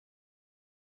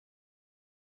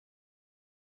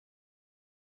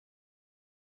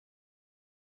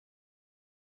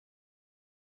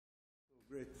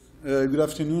Great. Good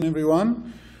afternoon,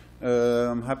 everyone.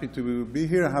 I'm happy to be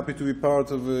here. Happy to be part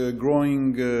of a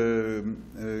growing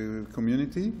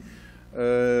community.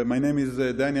 My name is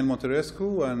Daniel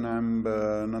Monterescu, and I'm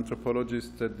an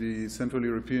anthropologist at the Central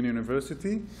European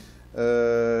University,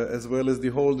 as well as the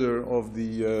holder of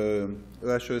the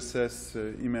EHESS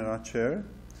IMéRA chair.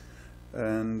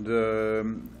 And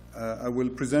I will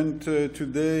present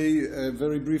today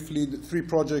very briefly the three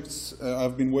projects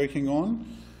I've been working on.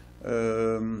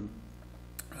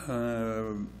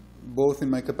 Both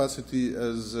in my capacity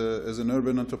as an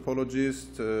urban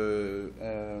anthropologist,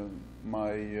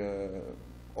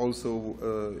 also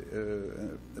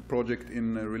a project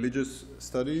in religious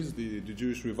studies, the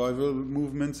Jewish revival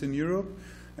movements in Europe,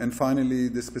 and finally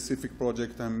the specific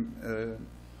project I'm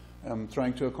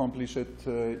trying to accomplish at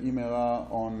IMéRA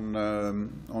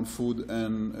on food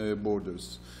and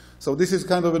borders. So this is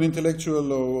kind of an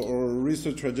intellectual or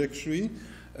research trajectory.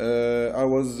 I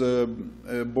was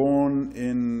born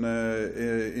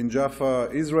in Jaffa,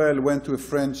 Israel, went to a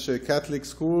French Catholic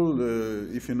school.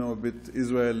 If you know a bit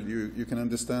Israel, you can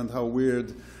understand how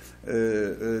weird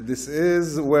this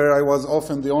is, where I was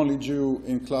often the only Jew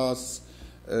in class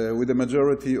with a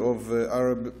majority of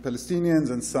Arab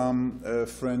Palestinians and some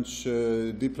French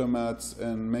diplomats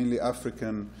and mainly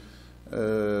African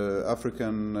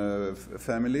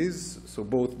families, so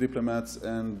both diplomats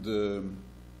and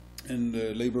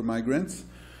labor migrants.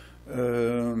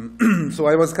 So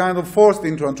I was kind of forced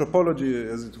into anthropology,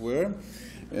 as it were,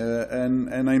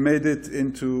 and I made it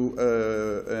into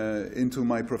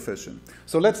my profession.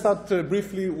 So let's start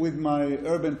briefly with my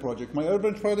urban project. My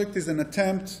urban project is an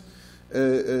attempt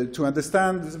to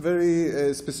understand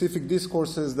very specific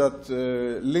discourses that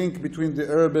link between the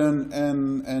urban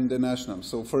and the national.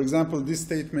 So, for example, this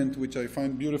statement, which I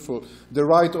find beautiful, the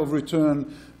right of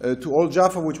return to Old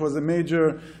Jaffa, which was a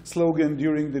major slogan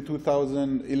during the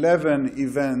 2011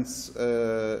 events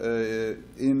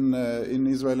in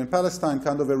Israel and Palestine,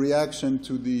 kind of a reaction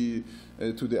to the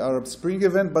Arab Spring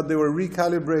event, but they were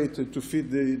recalibrated to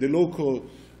fit the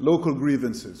local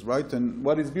grievances, right? And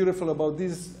what is beautiful about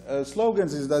these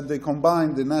slogans is that they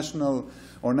combine the national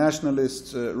or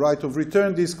nationalist right of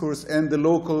return discourse and the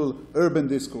local urban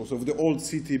discourse of the old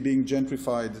city being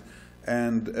gentrified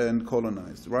and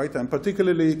colonized, right? I'm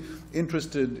particularly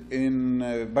interested in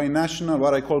binational,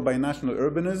 what I call binational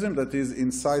urbanism, that is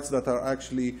in sites that are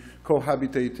actually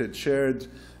cohabitated, shared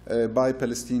by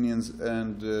Palestinians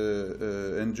and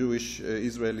Jewish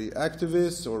Israeli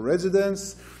activists or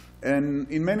residents. And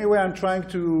in many ways, I'm trying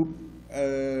to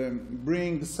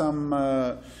bring some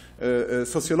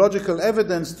sociological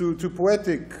evidence to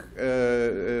poetic,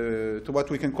 to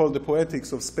what we can call the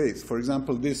poetics of space. For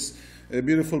example, this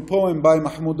beautiful poem by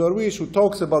Mahmoud Darwish, who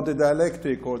talks about the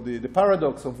dialectic or the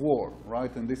paradox of war,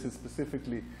 right? And this is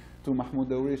specifically to Mahmoud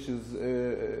Darwish's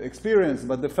experience,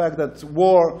 but the fact that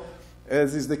war,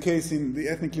 as is the case in the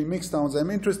ethnically mixed towns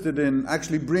I'm interested in,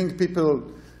 actually bring people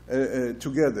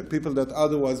together, people that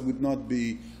otherwise would not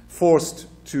be forced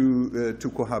to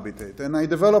cohabitate. And I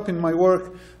develop in my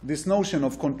work this notion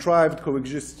of contrived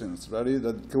coexistence, right?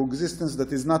 That coexistence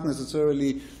that is not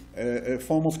necessarily a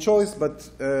form of choice, but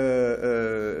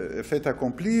a fait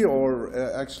accompli, or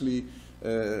actually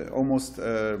almost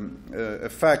a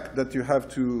fact that you have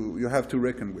to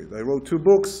reckon with. I wrote two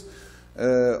books.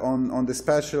 On the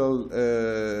spatial,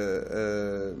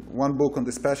 one book on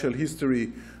the spatial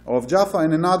history of Jaffa,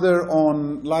 and another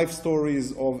on life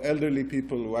stories of elderly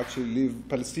people who actually live,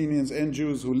 Palestinians and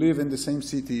Jews who live in the same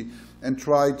city, and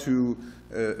try to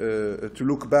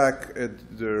look back at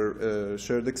their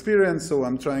shared experience. So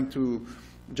I'm trying to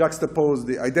juxtapose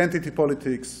the identity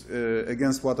politics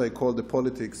against what I call the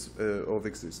politics of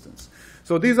existence.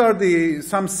 So these are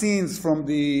some scenes from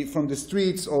the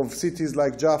streets of cities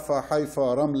like Jaffa,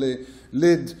 Haifa, Ramle,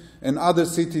 Lid, and other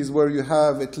cities where you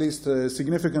have at least a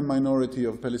significant minority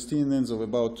of Palestinians of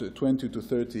about 20 to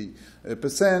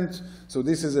 30%. So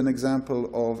this is an example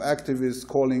of activists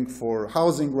calling for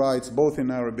housing rights, both in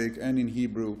Arabic and in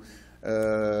Hebrew.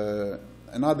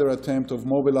 Another attempt of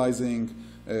mobilizing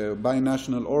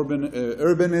binational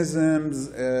urbanisms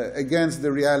against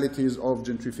the realities of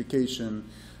gentrification.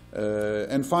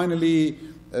 And finally,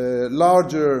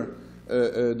 larger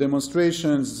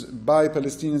demonstrations by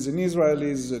Palestinians and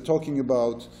Israelis talking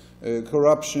about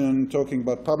corruption, talking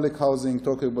about public housing,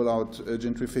 talking about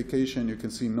gentrification. You can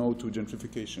see no to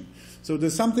gentrification. So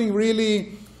there's something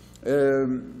really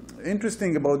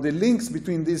interesting about the links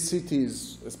between these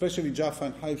cities, especially Jaffa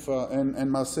and Haifa and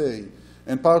Marseille.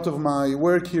 And part of my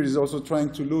work here is also trying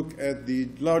to look at the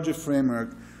larger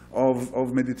framework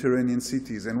of Mediterranean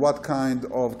cities and what kind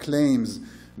of claims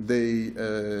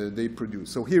they produce.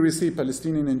 So here we see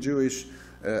Palestinian and Jewish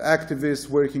activists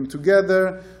working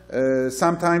together,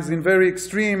 sometimes in very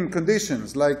extreme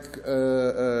conditions, like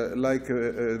a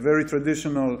very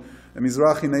traditional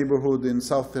Mizrahi neighborhood in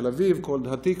South Tel Aviv called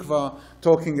Hatikva,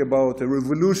 talking about a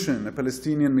revolution, a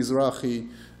Palestinian Mizrahi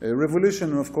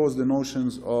revolution, and of course the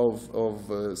notions of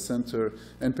center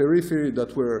and periphery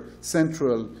that were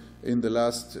central in the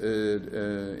last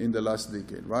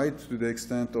decade, right? To the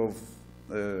extent of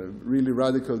really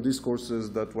radical discourses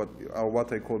that are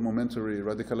what I call momentary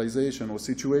radicalization or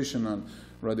situational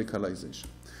radicalization.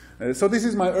 So this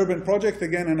is my urban project,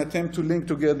 again, an attempt to link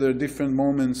together different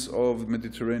moments of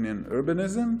Mediterranean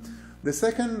urbanism. The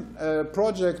second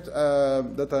project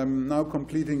that I'm now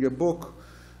completing a book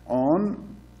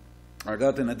on, I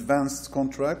got an advanced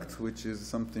contract, which is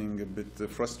something a bit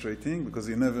frustrating because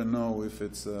you never know if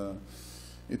it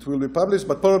will be published,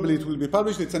 but probably it will be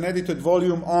published. It's an edited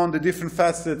volume on the different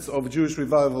facets of Jewish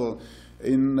revival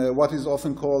in what is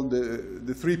often called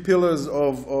the three pillars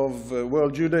of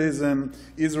world Judaism: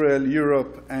 Israel,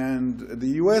 Europe, and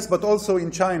the US, but also in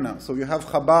China. So you have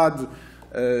Chabad,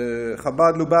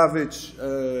 Lubavitch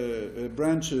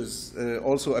branches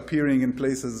also appearing in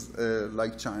places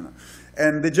like China.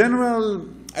 And the general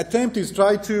attempt is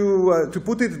try to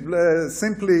put it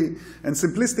simply and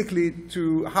simplistically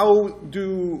to how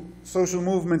do social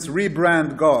movements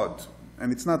rebrand God.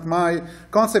 And it's not my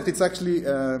concept, it's actually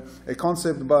a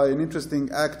concept by an interesting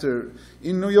actor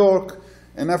in New York,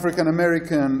 an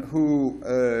African-American who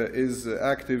is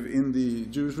active in the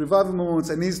Jewish revival movements,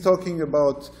 and he's talking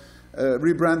about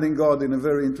rebranding God in a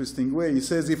very interesting way. He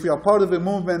says, if we are part of a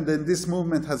movement, then this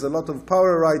movement has a lot of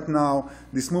power right now.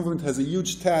 This movement has a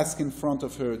huge task in front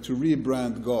of her to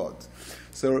rebrand God.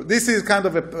 So this is kind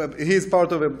of he's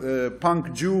part of a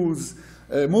punk Jews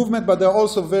movement, but there are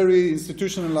also very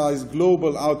institutionalized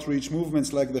global outreach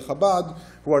movements like the Chabad,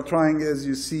 who are trying, as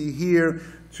you see here,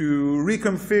 to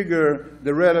reconfigure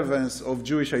the relevance of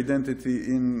Jewish identity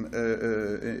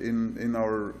in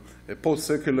our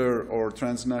post-secular or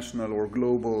transnational or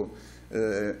global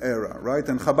era, right?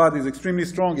 And Chabad is extremely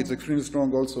strong. It's extremely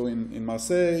strong also in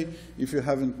Marseille. If you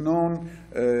haven't known,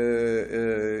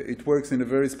 it works in a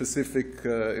very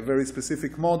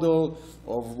specific model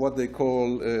of what they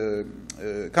call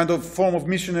kind of form of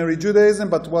missionary Judaism,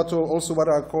 but also what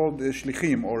are called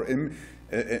shlichim, or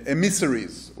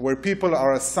emissaries, where people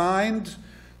are assigned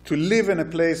to live in a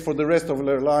place for the rest of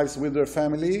their lives with their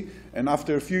family, and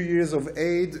after a few years of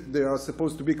aid, they are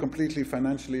supposed to be completely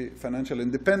financially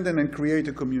independent and create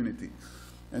a community.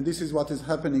 And this is what is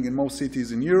happening in most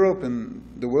cities in Europe and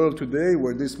the world today,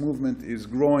 where this movement is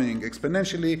growing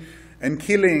exponentially and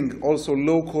killing also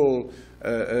local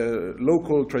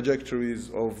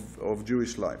trajectories of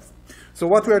Jewish life. So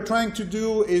what we are trying to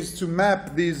do is to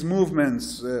map these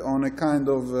movements on a kind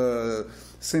of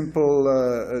simple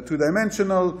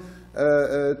two-dimensional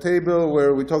table,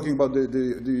 where we're talking about the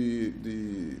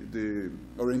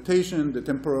orientation, the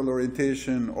temporal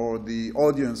orientation, or the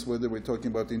audience, whether we're talking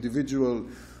about individual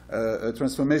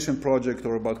transformation project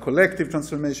or about collective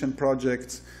transformation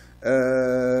projects.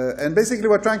 And basically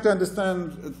we're trying to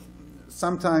understand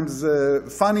sometimes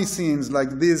funny scenes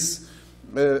like this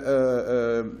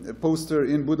poster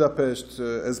in Budapest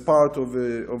as part of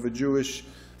a Jewish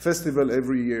festival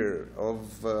every year, of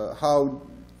how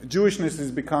Jewishness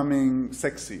is becoming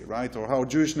sexy, right? Or how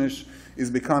Jewishness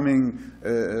is becoming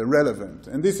relevant.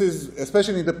 And this is,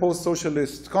 especially in the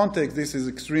post-socialist context, this is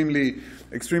extremely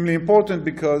important,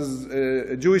 because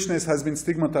Jewishness has been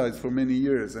stigmatized for many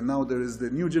years, and now there is the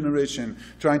new generation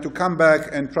trying to come back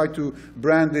and try to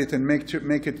brand it and make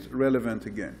it relevant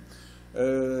again.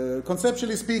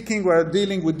 Conceptually speaking, we're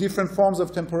dealing with different forms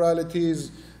of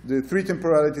temporalities. The three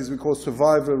temporalities we call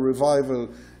survival, revival,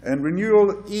 and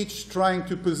renewal, each trying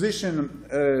to position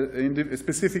in the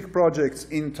specific projects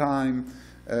in time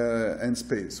and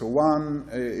space. So one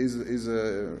is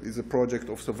a project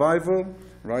of survival,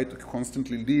 right,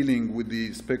 constantly dealing with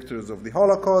the specters of the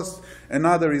Holocaust.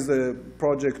 Another is a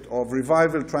project of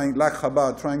revival, like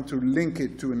Chabad, trying to link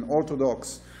it to an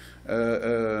Orthodox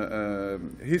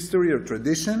history or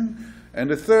tradition. And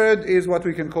the third is what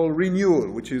we can call renewal,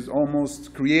 which is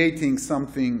almost creating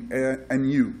something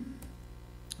anew.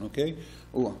 Okay?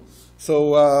 Oh.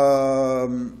 So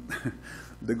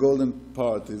the golden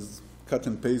part is cut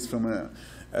and paste from a...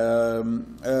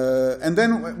 and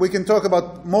then we can talk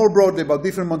about more broadly about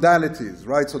different modalities,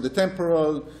 right? So the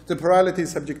temporality,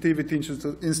 subjectivity,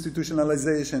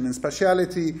 institutionalization, and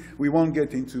spatiality. We won't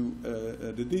get into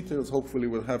the details. Hopefully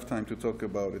we'll have time to talk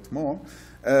about it more.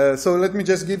 So let me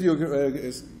just give you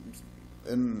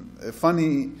a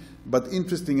funny but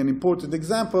interesting and important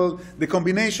example, the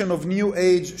combination of New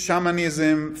Age,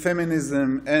 shamanism,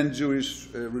 feminism, and Jewish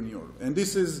renewal. And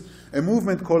this is a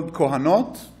movement called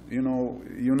Kohanot. You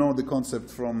know the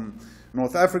concept from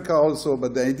North Africa also,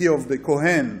 but the idea of the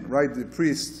Kohen, right, the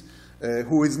priest,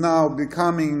 who is now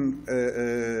becoming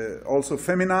also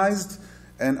feminized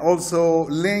and also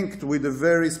linked with a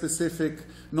very specific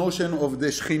notion of the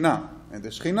Shekhinah. And the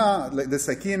Shekhinah, like the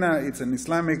Sakina, it's an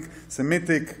Islamic,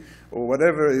 Semitic, or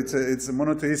whatever, it's a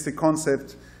monotheistic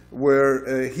concept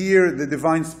where here the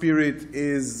divine spirit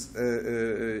is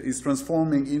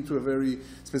transforming into a very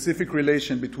specific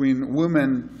relation between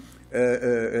women,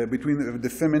 between the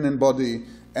feminine body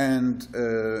and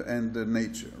the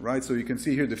nature, right? So you can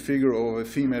see here the figure of a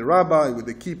female rabbi with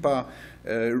the kippah,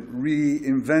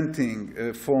 reinventing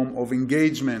a form of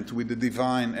engagement with the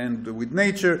divine and with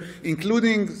nature,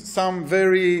 including some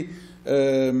very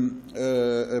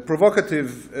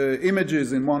provocative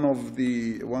images in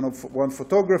one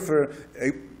photographer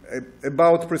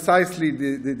about precisely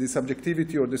the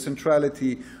subjectivity or the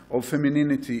centrality of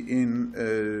femininity in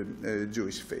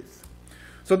Jewish faith.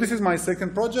 So this is my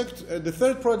second project. The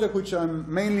third project, which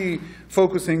I'm mainly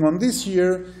focusing on this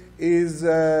year, is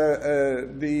the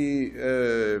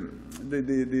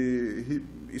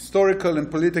historical and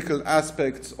political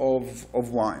aspects of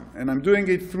wine. And I'm doing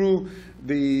it through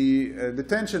the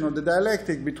tension or the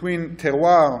dialectic between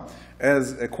terroir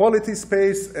as a quality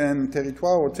space and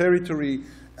territoire or territory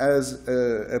as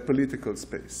a political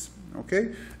space. Okay?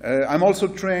 I'm also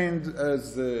trained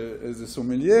as a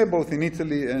sommelier, both in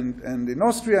Italy and in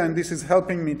Austria, and this is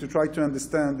helping me to try to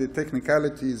understand the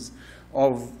technicalities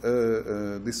of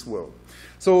this world.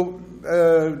 So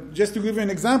just to give you an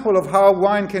example of how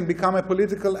wine can become a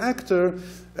political actor,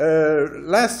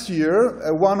 last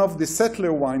year, one of the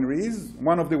settler wineries,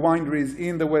 one of the wineries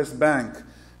in the West Bank,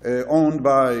 owned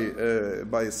by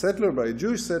a settler, by a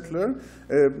Jewish settler,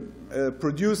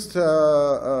 produced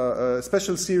a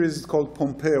special series called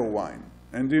Pompeo wine.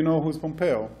 And do you know who's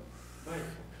Pompeo?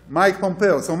 Mike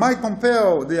Pompeo. So Mike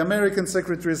Pompeo, the American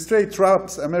Secretary of State,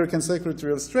 Trump's American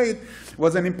Secretary of State,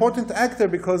 was an important actor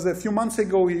because a few months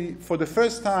ago, for the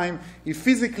first time, he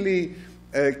physically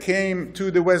came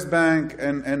to the West Bank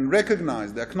and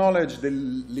recognized, acknowledged the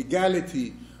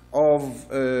legality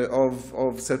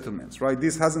of settlements, right?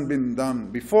 This hasn't been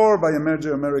done before by a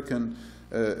major American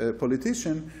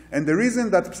politician. And the reason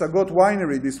that Psagot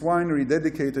Winery, this winery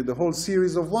dedicated the whole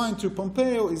series of wine to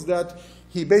Pompeo, is that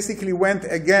he basically went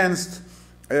against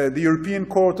the European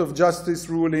Court of Justice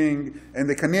ruling and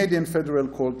the Canadian Federal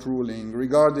Court ruling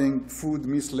regarding food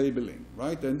mislabeling,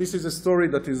 right? And this is a story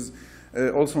that is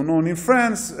also known in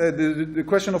France, the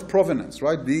question of provenance,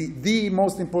 right? The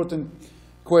most important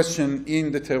question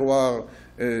in the terroir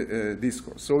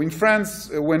discourse. So in France,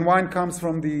 when wine comes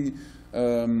from a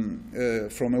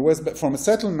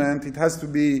settlement, it has to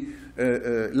be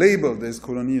labeled as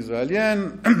colonie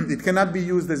israélienne. It cannot be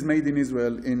used as made in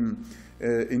Israel in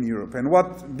Europe. And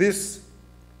what this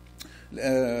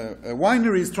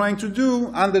winery is trying to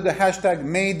do under the hashtag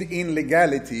Made in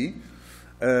Legality,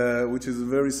 which is a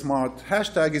very smart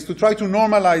hashtag, is to try to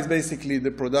normalize basically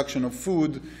the production of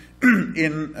food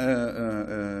in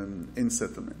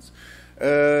settlements.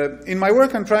 In my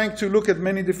work, I'm trying to look at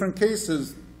many different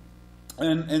cases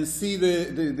and see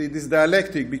this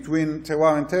dialectic between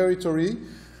terroir and territory,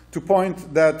 to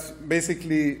point that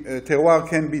basically terroir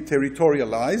can be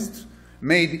territorialized,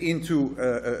 made into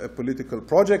a political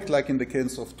project, like in the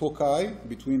case of Tokaj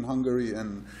between Hungary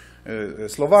and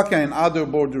Slovakia and other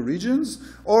border regions,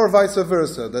 or vice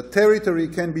versa, that territory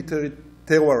can be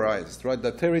terroirized, right?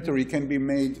 That territory can be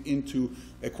made into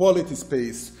a quality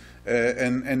space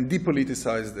and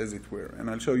depoliticized, as it were. And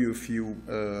I'll show you a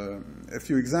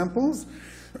few examples.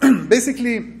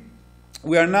 Basically,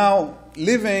 we are now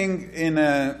living in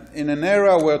an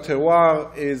era where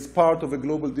terroir is part of a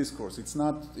global discourse. It's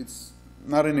not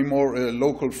anymore a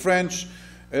local French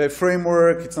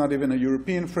framework. It's not even a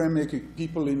European framework.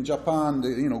 People in Japan,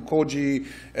 koji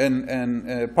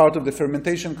and part of the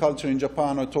fermentation culture in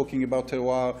Japan are talking about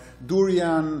terroir.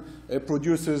 Durian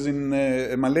producers in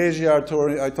Malaysia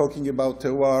are talking about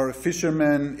terroir.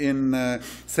 Fishermen in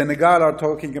Senegal are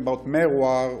talking about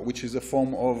merroir, which is a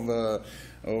form of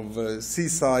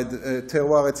seaside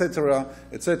terroir, etc.,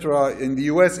 etc. In the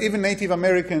US, even Native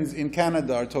Americans in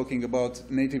Canada are talking about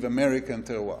Native American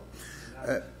terroir.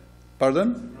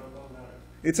 Pardon?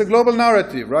 It's a global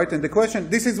narrative, right? And the question,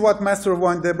 this is what Master of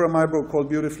Wine Deborah Mybrook called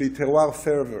beautifully terroir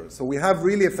fervor. So we have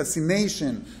really a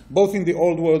fascination, both in the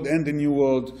old world and the new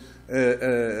world,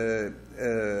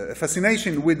 a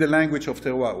fascination with the language of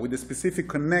terroir, with a specific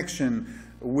connection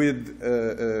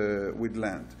with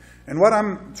land. And what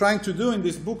I'm trying to do in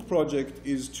this book project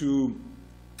is to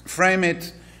frame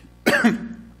it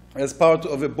as part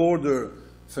of a border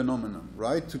phenomenon,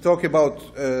 right? To talk about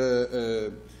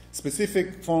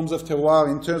specific forms of terroir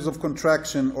in terms of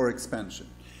contraction or expansion.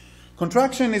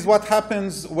 Contraction is what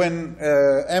happens when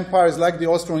empires like the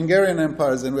Austro-Hungarian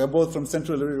empires, and we are both from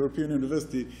Central European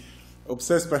University,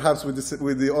 obsessed perhaps with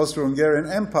the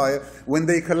Austro-Hungarian Empire, when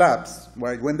they collapse,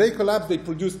 right? When they collapse, they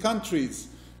produce countries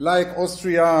like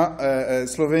Austria,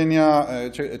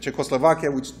 Slovenia,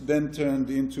 Czechoslovakia, which then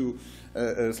turned into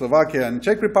Slovakia and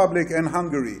Czech Republic, and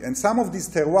Hungary. And some of these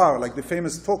terroirs, like the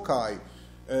famous Tokai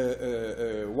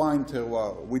wine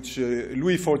terroir, which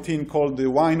Louis XIV called the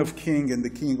wine of king and the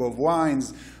king of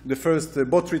wines, the first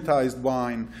botrytized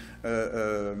wine,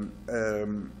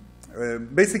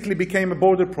 basically became a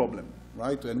border problem,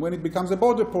 right? And when it becomes a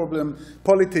border problem,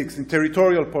 politics and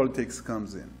territorial politics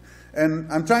comes in. And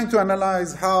I'm trying to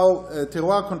analyze how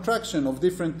terroir contraction of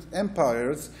different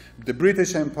empires, the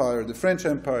British Empire, the French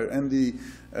Empire, and the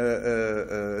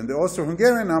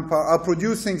Austro-Hungarian Empire are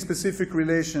producing specific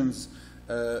relations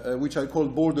which I call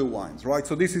border wines, right?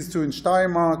 So this is true in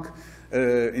Steiermark,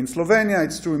 in Slovenia,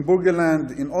 it's true in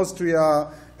Burgenland, in Austria,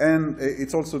 and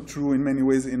it's also true in many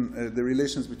ways in the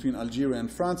relations between Algeria and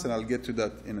France, and I'll get to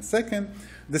that in a second.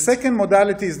 The second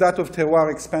modality is that of terroir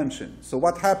expansion. So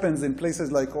what happens in places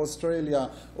like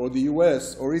Australia or the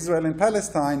US or Israel and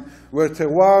Palestine, where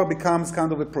terroir becomes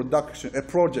kind of a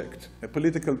project, a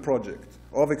political project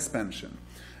of expansion.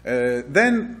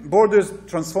 Then borders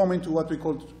transform into what we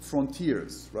call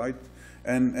frontiers, right?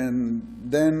 And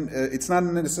then it's not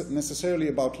necessarily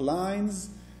about lines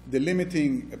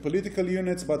delimiting political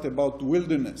units, but about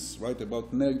wilderness, right?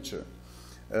 About nature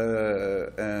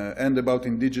and about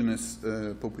indigenous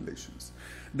populations.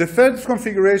 The third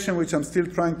configuration, which I'm still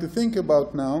trying to think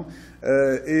about now,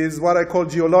 is what I call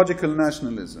geological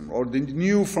nationalism, or the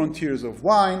new frontiers of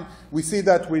wine. We see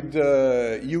that with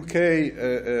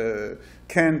UK,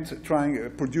 Kent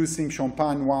producing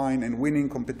champagne wine and winning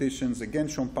competitions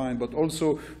against champagne, but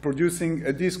also producing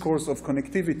a discourse of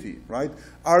connectivity, right?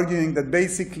 Arguing that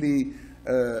basically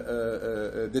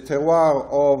the terroir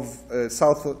of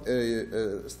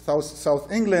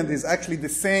South England is actually the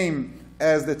same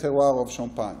as the terroir of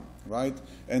Champagne, right?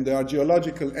 And there are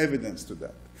geological evidence to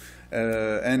that.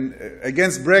 And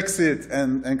against Brexit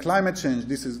and climate change,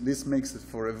 this makes it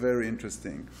for a very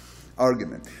interesting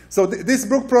argument. So this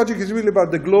book project is really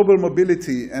about the global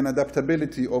mobility and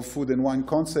adaptability of food and wine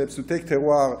concepts, to take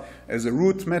terroir as a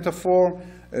root metaphor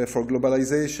for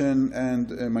globalization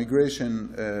and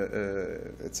migration,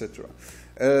 etc.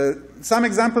 Some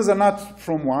examples are not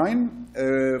from wine.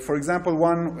 For example,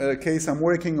 one case I'm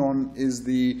working on is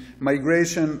the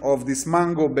migration of this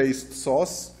mango-based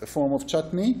sauce, a form of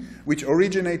chutney, which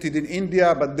originated in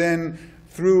India, but then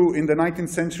in the 19th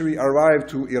century arrived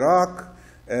to Iraq.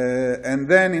 And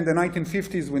then in the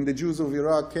 1950s, when the Jews of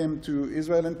Iraq came to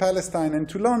Israel and Palestine and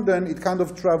to London, it kind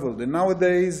of traveled. And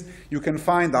nowadays, you can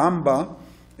find amba.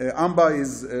 Amba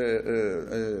is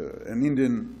an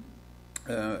Indian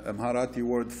Marathi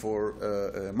word for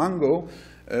mango.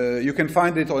 You can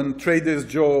find it on Trader's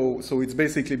Joe, so it's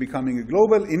basically becoming a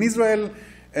global. In Israel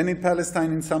and in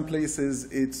Palestine, in some places,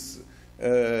 it's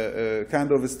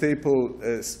kind of a staple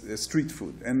street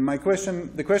food. And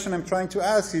the question I'm trying to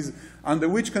ask is, under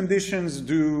which conditions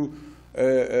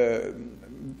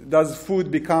does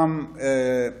food become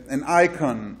an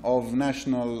icon of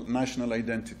national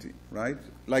identity, right?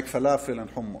 Like falafel and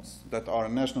hummus, that are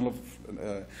an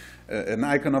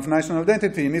icon of national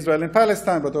identity in Israel and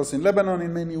Palestine, but also in Lebanon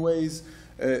in many ways.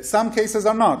 Some cases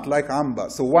are not, like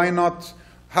amba. So why not?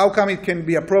 How come it can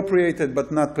be appropriated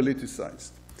but not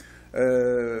politicized?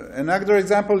 Another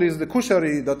example is the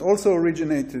kushari, that also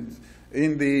originated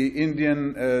in the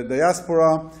Indian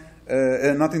diaspora,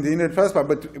 not in the Indian diaspora,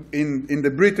 but in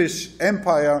the British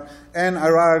Empire, and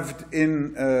arrived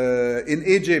in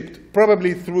Egypt,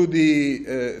 probably through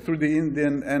the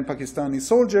Indian and Pakistani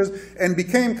soldiers, and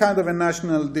became kind of a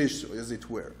national dish, as it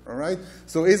were. All right.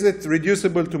 So, is it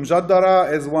reducible to mjaddara,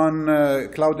 as one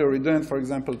Claudia Redin, for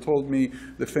example, told me,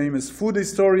 the famous food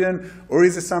historian, or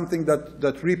is it something that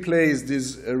replays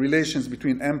these relations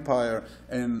between empire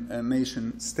and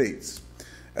nation states?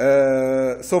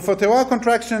 So for terroir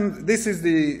contraction, this is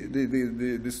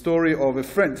the story of a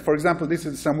French. For example, this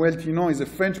is Samuel Tinon, is a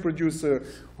French producer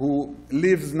who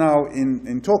lives now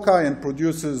in Tokai and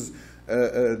produces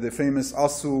the famous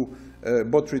Asu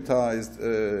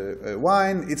botrytized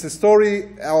wine. It's a story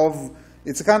of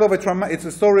It's a kind of a trauma. It's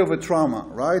a story of a trauma,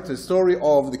 right? A story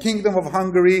of the Kingdom of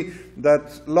Hungary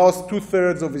that lost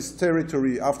 2/3 of its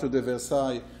territory after the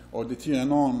Versailles or the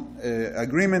Trianon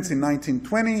agreements in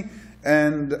 1920,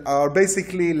 and are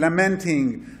basically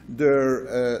lamenting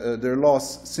their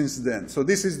loss since then. So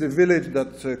this is the village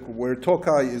that where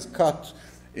Tokaj is cut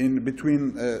in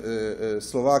between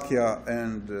Slovakia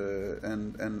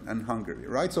and Hungary,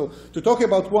 right? So to talk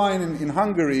about wine in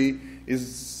Hungary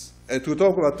is to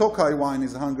talk about Tokaj wine in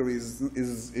Hungary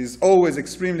is always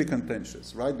extremely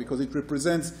contentious, right? Because it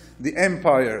represents the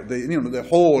empire, the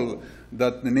whole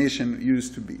that the nation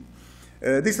used to be.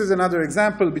 This is another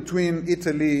example between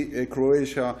Italy,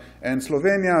 Croatia, and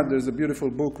Slovenia. There's a beautiful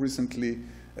book recently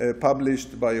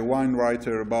published by a wine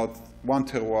writer about one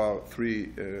terroir, 3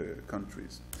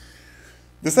 countries.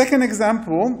 The second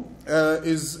example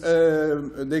is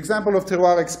the example of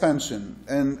terroir expansion.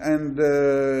 And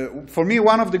for me,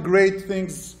 one of the great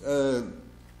things,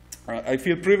 I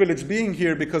feel privileged being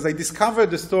here because I discovered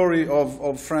the story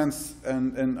of France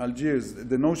and Algiers,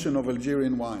 the notion of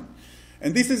Algerian wine.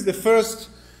 And this is the first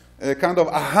kind of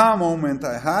aha moment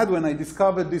I had when I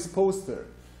discovered this poster.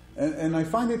 And I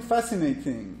find it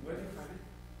fascinating. Where did you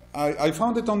find it? I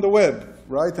found it on the web,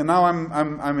 right? And now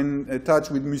I'm in touch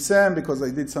with Museum because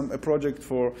I did a project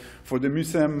for the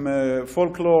Museum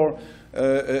folklore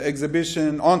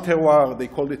exhibition on terroir. They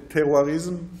called it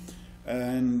terroirism.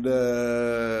 And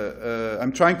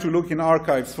I'm trying to look in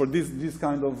archives for this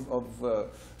kind of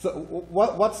so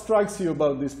what strikes you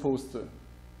about this poster?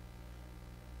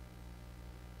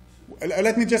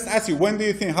 Let me just ask you, when do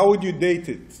you think, how would you date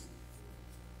it?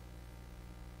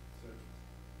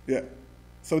 Yeah.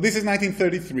 So this is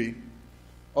 1933,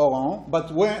 Oran.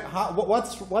 But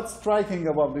what's striking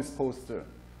about this poster?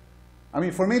 I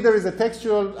mean, for me, there is a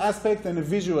textual aspect and a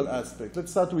visual aspect.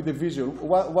 Let's start with the visual.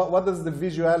 What is the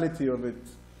visuality of it?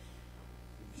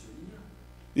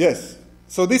 Yes.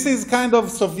 So this is kind of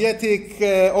Sovietic,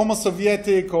 almost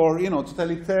Sovietic or,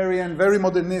 totalitarian, very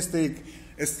modernistic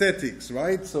aesthetics,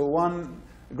 right? So one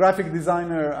graphic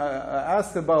designer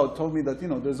told me that,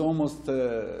 there's almost,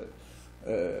 a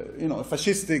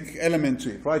fascistic element to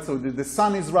it, right? So the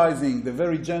sun is rising, the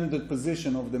very gendered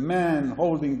position of the man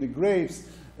holding the grapes,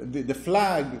 the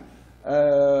flag,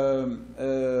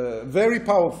 very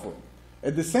powerful.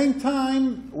 At the same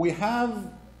time, we have,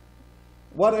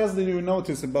 what else did you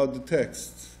notice about the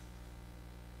text?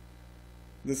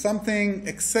 There's something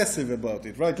excessive about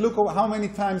it, right? Look how many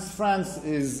times France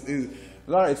is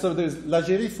right. So there's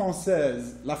l'Algérie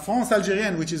française, la France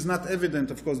algérienne, which is not evident,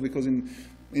 of course, because in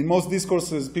most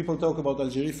discourses people talk about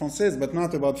Algérie française, but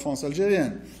not about France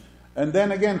algérienne. And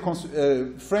then again,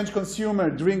 French consumer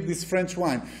drink this French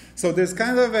wine. So there's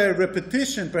kind of a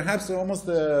repetition, perhaps almost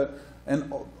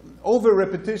an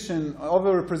over-representation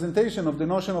of the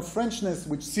notion of Frenchness,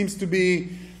 which seems to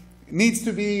needs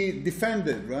to be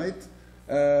defended, right?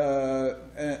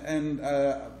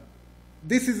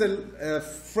 This is a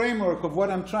framework of what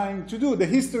I'm trying to do. The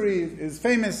history is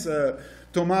famous.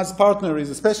 Thomas' partner is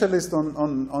a specialist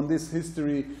on this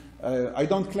history. I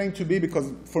don't claim to be,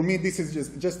 because for me this is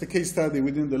just a case study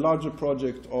within the larger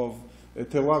project of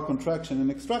terroir contraction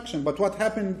and extraction. But what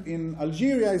happened in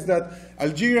Algeria is that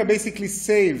Algeria basically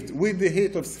saved, with the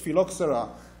hit of phylloxera,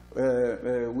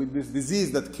 with this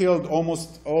disease that killed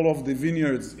almost all of the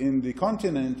vineyards in the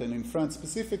continent and in France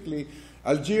specifically,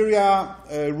 Algeria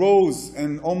rose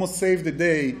and almost saved the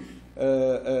day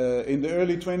in the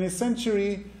early 20th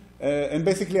century and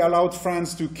basically allowed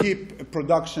France to keep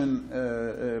production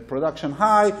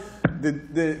high.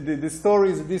 The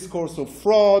story is a discourse of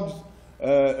fraud,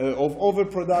 of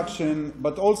overproduction,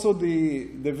 but also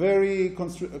the very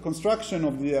construction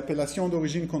of the appellation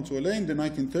d'origine contrôlée in the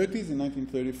 1930s, in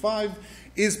 1935,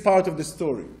 is part of the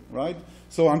story, right?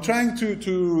 So I'm trying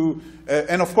to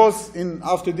and of course,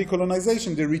 after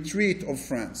decolonization, the retreat of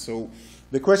France. So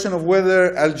the question of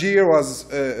whether Algiers was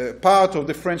part of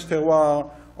the French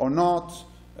terroir or not.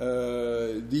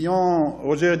 Roger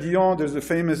Dion, there's a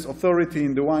famous authority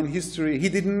in the wine history. He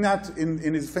did not,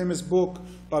 in his famous book,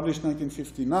 published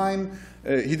 1959,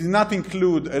 he did not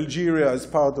include Algeria as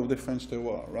part of the French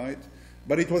terroir, right?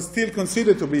 But it was still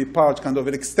considered to be part, kind of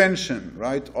an extension,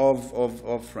 right,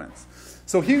 of France.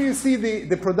 So here you see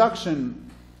the production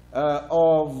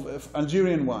of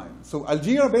Algerian wine. So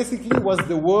Algeria basically was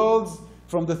the world's,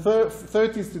 from the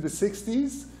 30s to the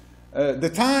 60s, the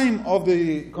time of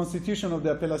the constitution of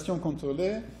the appellation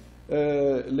contrôlée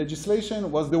legislation,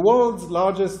 was the world's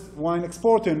largest wine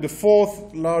exporter and the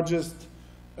 4th largest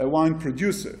wine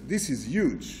producer. This is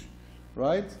huge,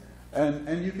 right?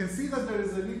 And you can see that there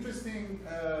is an interesting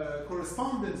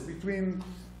correspondence between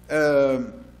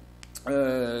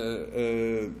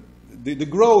the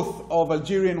growth of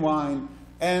Algerian wine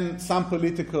and some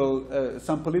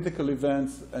political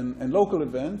events and local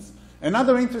events.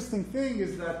 Another interesting thing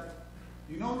is that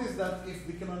you notice that if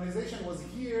the colonization was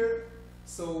here,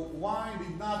 so wine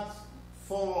did not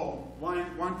follow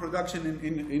wine production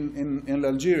in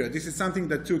Algeria. This is something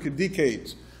that took a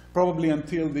decade, probably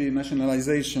until the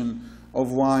nationalization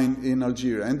of wine in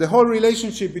Algeria. And the whole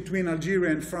relationship between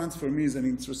Algeria and France, for me, is an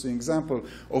interesting example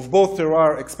of both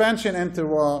terroir expansion and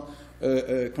terroir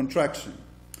contraction.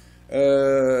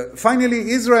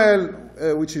 Finally, Israel,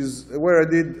 which is where I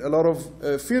did a lot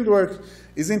of field work,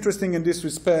 is interesting in this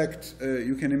respect.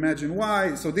 You can imagine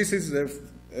why. So this is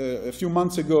a few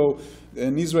months ago,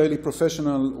 an Israeli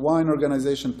professional wine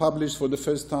organization published for the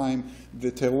first time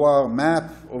the terroir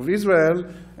map of Israel.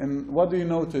 And what do you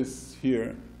notice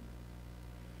here?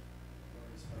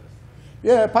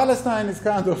 Yeah, Palestine is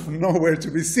kind of nowhere to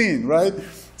be seen, right?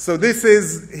 So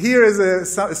here is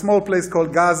a small place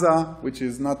called Gaza, which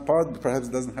is not part, perhaps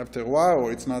doesn't have terroir,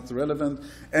 or it's not relevant.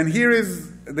 And here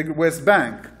is the West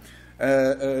Bank.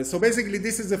 So basically,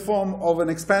 this is a form of an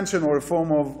expansion or a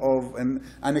form of an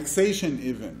annexation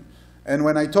even. And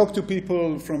when I talk to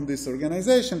people from this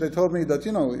organization, they told me that,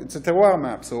 it's a terroir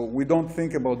map, so we don't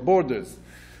think about borders.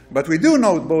 But we do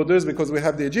know borders because we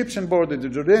have the Egyptian border, the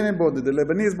Jordanian border, the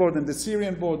Lebanese border, and the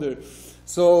Syrian border.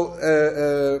 So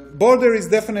border is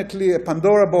definitely a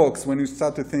Pandora box when you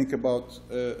start to think about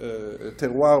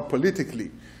terroir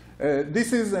politically.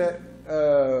 This is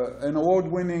an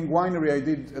award-winning winery. I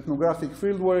did ethnographic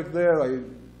field work there.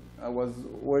 I was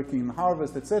working in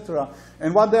harvest, etc.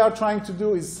 And what they are trying to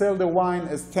do is sell the wine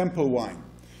as temple wine.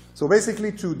 So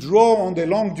basically to draw on the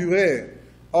longue durée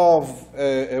of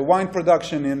wine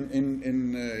production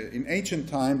in ancient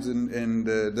times in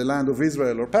the land of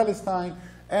Israel or Palestine,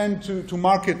 and to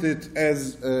market it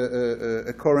as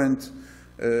a current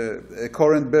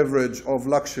beverage of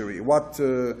luxury. What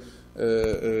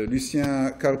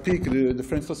Lucien Carpic, the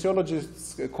French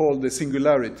sociologist, called the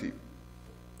singularity.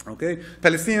 Okay?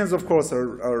 Palestinians, of course,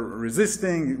 are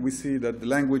resisting. We see that the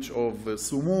language of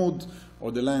sumud,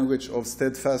 or the language of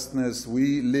steadfastness,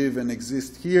 we live and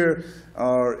exist here,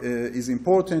 is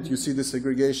important. You see the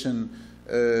segregation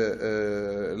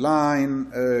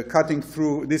line cutting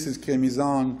through. This is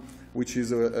Kremizan, which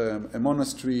is a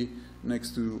monastery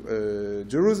next to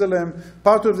Jerusalem.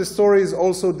 Part of the story is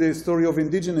also the story of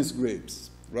indigenous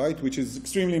grapes, right, which is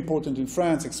extremely important in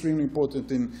France, extremely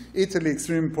important in Italy,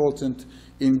 extremely important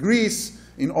in Greece,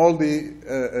 in all the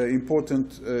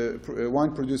important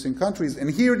wine-producing countries. And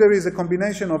here there is a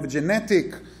combination of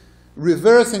genetic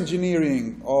reverse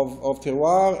engineering of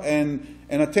terroir and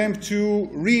an attempt to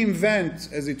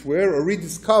reinvent, as it were, or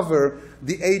rediscover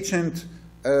the ancient.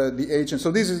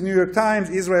 So this is New York Times.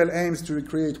 Israel aims to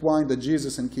recreate wine that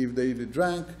Jesus and King David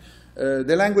drank.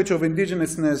 The language of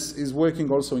indigenousness is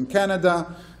working also in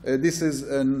Canada. This is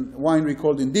a winery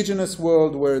called Indigenous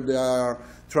World, where they are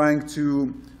trying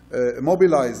to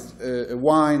mobilize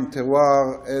wine,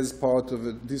 terroir, as part of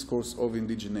a discourse of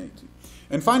indigeneity.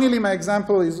 And finally, my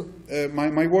example is,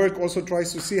 my work also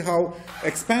tries to see how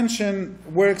expansion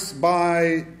works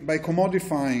by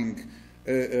commodifying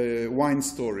wine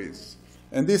stories.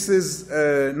 And this is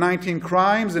 19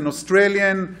 Crimes, an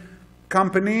Australian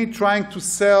company trying to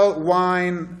sell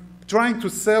wine, trying to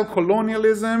sell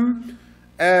colonialism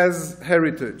as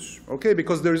heritage, okay?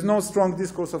 Because there is no strong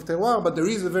discourse of terroir, but there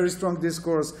is a very strong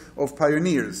discourse of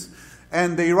pioneers.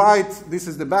 And they write, this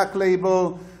is the back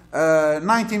label,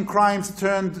 19 crimes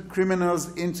turned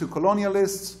criminals into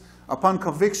colonialists. Upon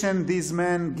conviction, these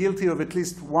men, guilty of at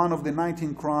least one of the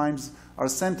 19 crimes, are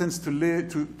sentenced to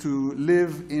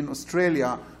live in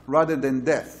Australia rather than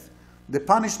death. The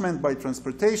punishment by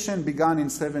transportation began in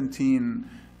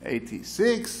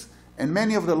 1786, and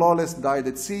many of the lawless died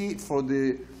at sea. For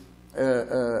the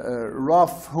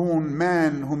rough-hewn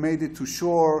men who made it to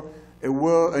shore,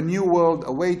 a new world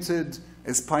awaited.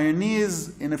 As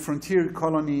pioneers in a frontier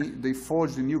colony, they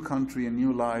forged a new country and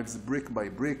new lives, brick by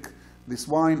brick. This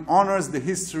wine honors the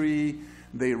history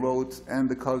they wrote and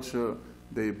the culture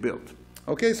they built.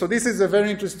 Okay, so this is a very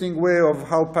interesting way of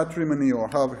how patrimony or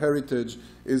how heritage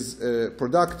is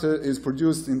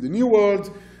produced in the New World.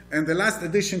 And the last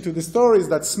addition to the story is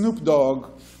that Snoop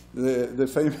Dogg, the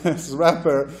famous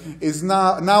rapper, is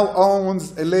now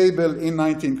owns a label in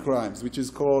 19 Crimes, which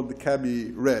is called the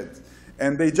Cabby Red.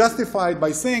 And they justify it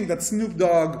by saying that Snoop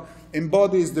Dogg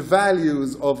embodies the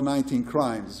values of 19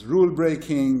 Crimes,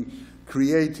 rule-breaking,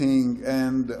 creating,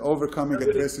 and overcoming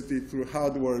adversity through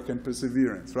hard work and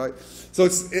perseverance, right? So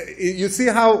you see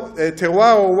how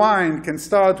terroir or wine can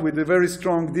start with a very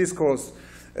strong discourse,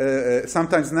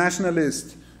 sometimes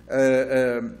nationalist,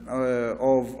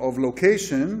 of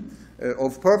location,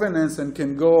 of provenance, and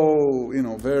can go,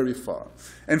 very far.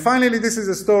 And finally, this is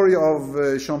a story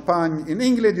of Champagne. In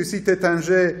England, you see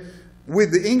Tétanger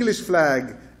with the English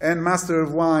flag and Master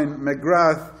of Wine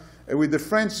McGrath with the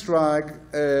French flag,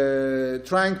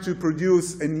 trying to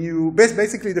produce a new,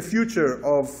 basically the future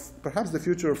of, perhaps the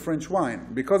future of French wine.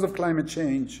 Because of climate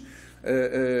change,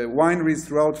 wineries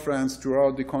throughout France,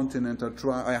 throughout the continent,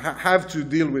 have to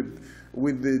deal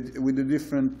with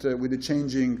the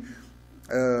changing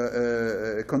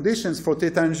conditions. For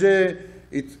Tétanger,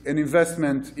 it's an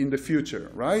investment in the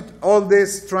future, right? All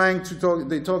this trying to talk,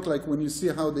 they talk like, when you see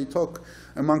how they talk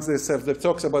amongst themselves, they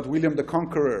talk about William the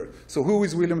Conqueror. So who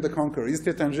is William the Conqueror? Is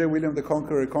Tétanger William the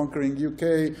Conqueror conquering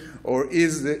UK? Or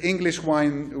is the English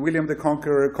wine William the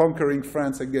Conqueror conquering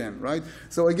France again, right?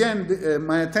 So again,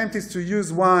 my attempt is to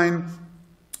use wine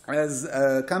as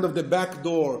kind of the back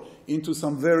door into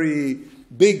some very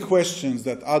big questions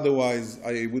that otherwise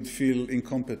I would feel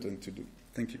incompetent to do.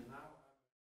 Thank you.